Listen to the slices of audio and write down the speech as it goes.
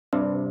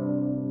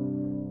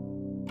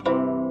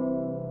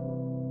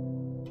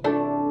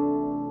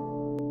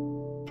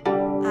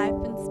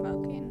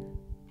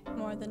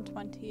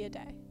be a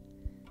day.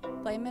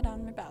 Blame it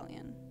on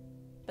rebellion,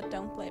 but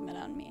don't blame it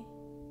on me.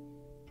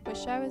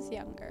 Wish I was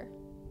younger,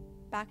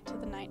 back to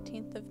the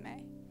 19th of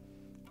May.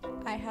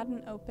 I had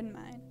an open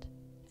mind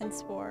and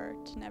swore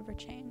to never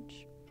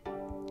change.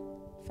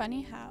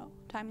 Funny how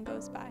time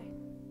goes by.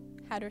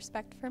 Had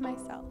respect for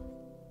myself.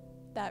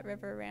 That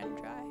river ran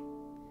dry.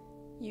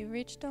 You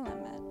reached a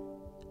limit.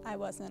 I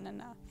wasn't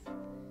enough.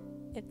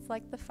 It's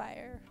like the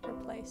fire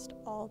replaced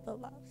all the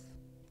love.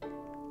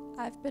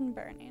 I've been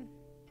burning.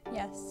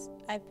 Yes,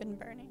 I've been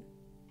burning.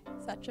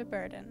 Such a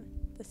burden,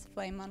 this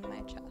flame on my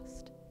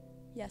chest.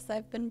 Yes,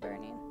 I've been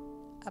burning,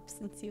 up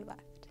since you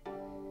left.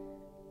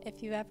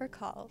 If you ever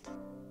called,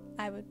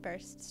 I would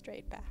burst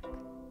straight back.